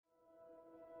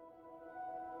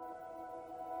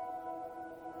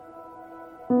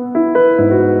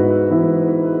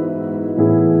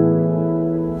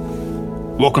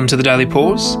Welcome to the Daily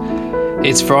Pause.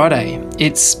 It's Friday.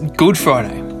 It's Good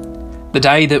Friday, the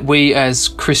day that we as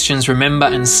Christians remember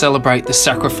and celebrate the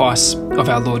sacrifice of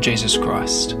our Lord Jesus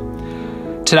Christ.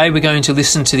 Today we're going to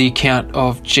listen to the account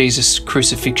of Jesus'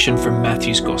 crucifixion from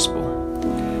Matthew's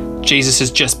Gospel. Jesus has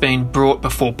just been brought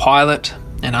before Pilate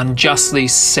and unjustly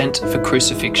sent for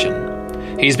crucifixion.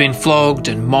 He's been flogged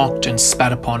and mocked and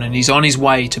spat upon, and he's on his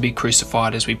way to be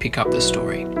crucified as we pick up the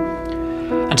story.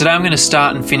 And today I'm going to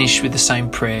start and finish with the same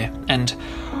prayer, and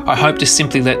I hope to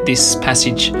simply let this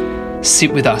passage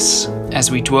sit with us as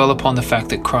we dwell upon the fact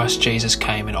that Christ Jesus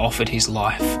came and offered his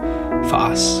life for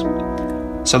us.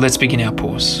 So let's begin our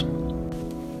pause.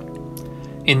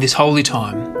 In this holy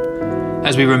time,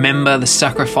 as we remember the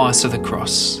sacrifice of the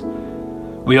cross,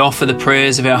 we offer the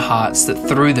prayers of our hearts that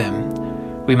through them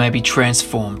we may be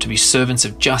transformed to be servants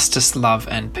of justice, love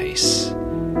and peace.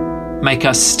 Make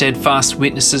us steadfast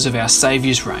witnesses of our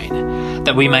Saviour's reign,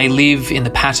 that we may live in the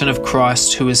pattern of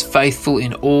Christ, who is faithful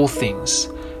in all things,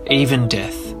 even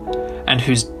death, and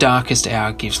whose darkest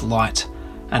hour gives light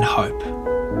and hope.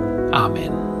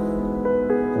 Amen.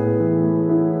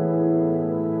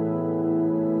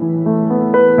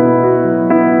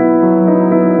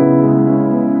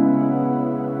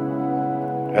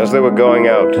 As they were going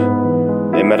out,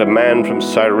 they met a man from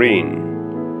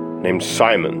Cyrene named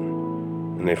Simon,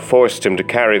 and they forced him to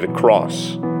carry the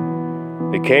cross.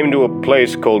 They came to a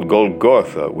place called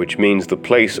Golgotha, which means the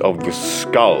place of the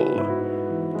skull.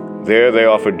 There they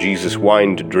offered Jesus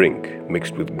wine to drink,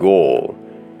 mixed with gall,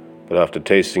 but after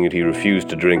tasting it he refused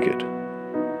to drink it.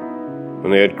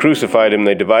 When they had crucified him,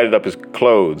 they divided up his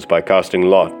clothes by casting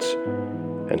lots,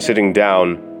 and sitting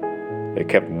down, they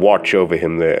kept watch over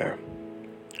him there.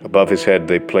 Above his head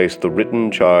they placed the written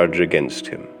charge against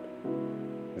him.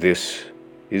 This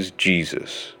is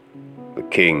Jesus, the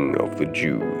King of the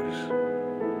Jews.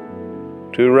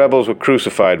 2 rebels were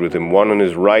crucified with him, one on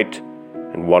his right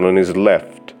and one on his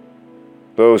left.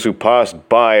 Those who passed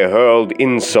by hurled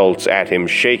insults at him,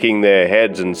 shaking their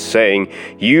heads and saying,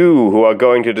 "You who are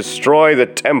going to destroy the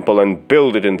temple and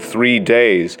build it in 3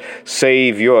 days,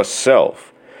 save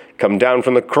yourself. Come down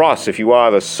from the cross if you are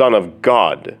the Son of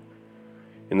God."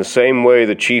 In the same way,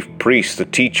 the chief priests, the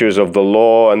teachers of the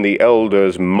law, and the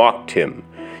elders mocked him.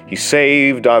 He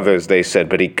saved others, they said,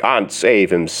 but he can't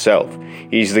save himself.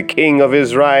 He's the King of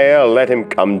Israel. Let him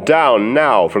come down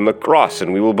now from the cross,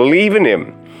 and we will believe in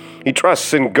him. He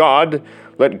trusts in God.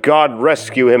 Let God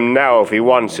rescue him now if he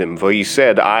wants him, for he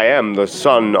said, "I am the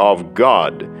Son of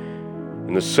God."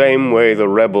 In the same way, the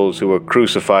rebels who were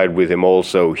crucified with him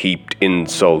also heaped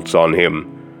insults on him.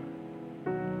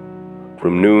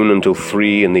 From noon until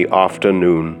 3 in the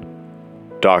afternoon,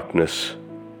 darkness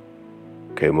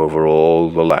came over all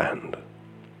the land.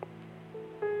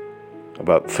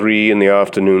 About 3 in the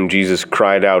afternoon, Jesus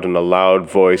cried out in a loud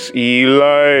voice,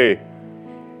 "Eli,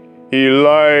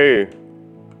 Eli,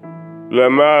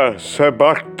 lema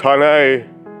sabachthani,"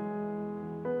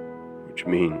 which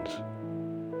means,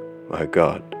 my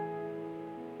God,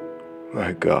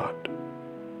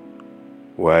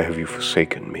 why have you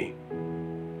forsaken me?"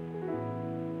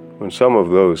 When some of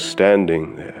those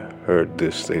standing there heard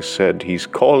this, they said, "He's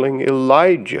calling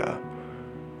Elijah."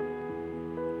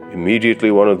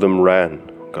 Immediately one of them ran,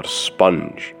 got a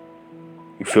sponge.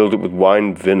 He filled it with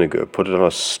wine vinegar, put it on a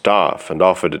staff, and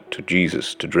offered it to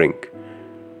Jesus to drink.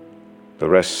 The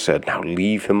rest said, "Now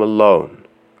leave him alone.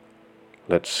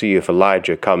 Let's see if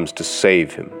Elijah comes to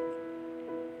save him."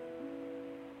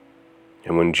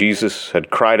 And when Jesus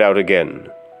had cried out again,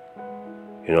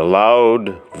 in a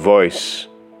loud voice,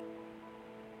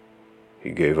 he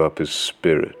gave up his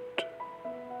spirit.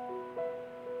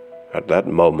 At that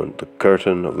moment, the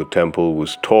curtain of the temple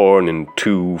was torn in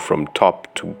two from top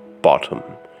to bottom.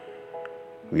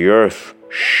 The earth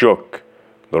shook,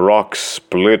 the rocks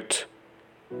split,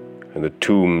 and the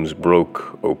tombs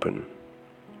broke open.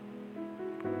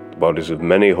 The bodies of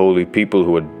many holy people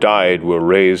who had died were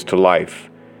raised to life.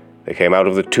 They came out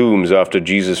of the tombs after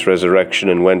Jesus' resurrection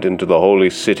and went into the holy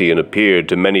city and appeared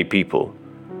to many people.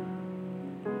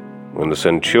 When the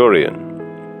centurion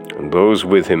and those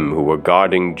with him who were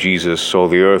guarding Jesus saw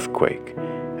the earthquake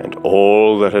and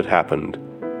all that had happened,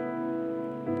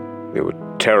 they were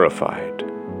terrified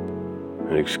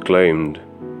and exclaimed,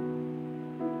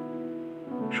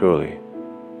 "Surely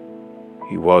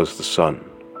he was the Son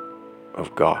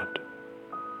of God."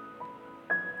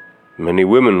 Many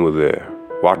women were there,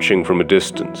 watching from a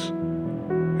distance.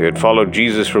 They had followed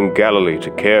Jesus from Galilee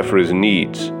to care for his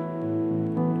needs.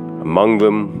 Among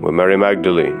them were Mary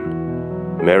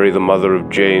Magdalene, Mary the mother of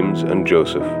James and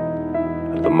Joseph,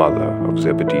 and the mother of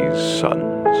Zebedee's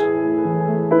sons.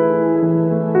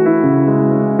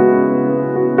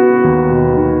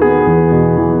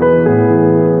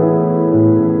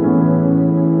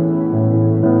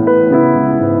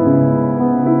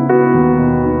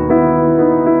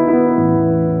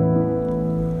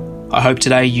 I hope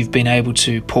today you've been able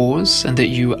to pause and that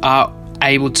you are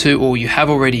able to, or you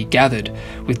have already gathered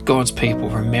with God's people,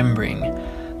 remembering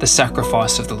the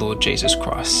sacrifice of the Lord Jesus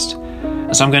Christ.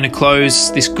 And so I'm going to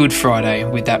close this Good Friday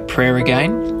with that prayer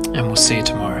again, and we'll see you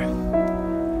tomorrow.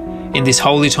 In this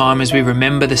holy time, as we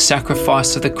remember the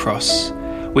sacrifice of the cross,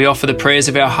 we offer the prayers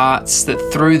of our hearts that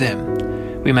through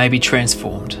them we may be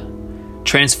transformed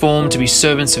to be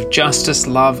servants of justice,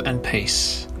 love and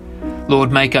peace.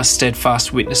 Lord, make us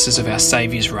steadfast witnesses of our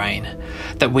Saviour's reign,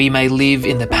 that we may live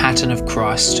in the pattern of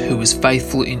Christ, who was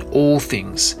faithful in all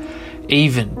things,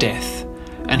 even death,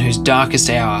 and whose darkest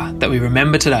hour, that we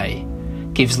remember today,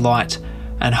 gives light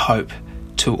and hope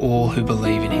to all who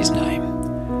believe in his name.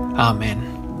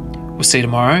 Amen. We'll see you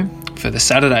tomorrow for the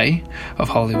Saturday of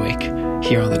Holy Week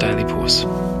here on the Daily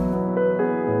Pause.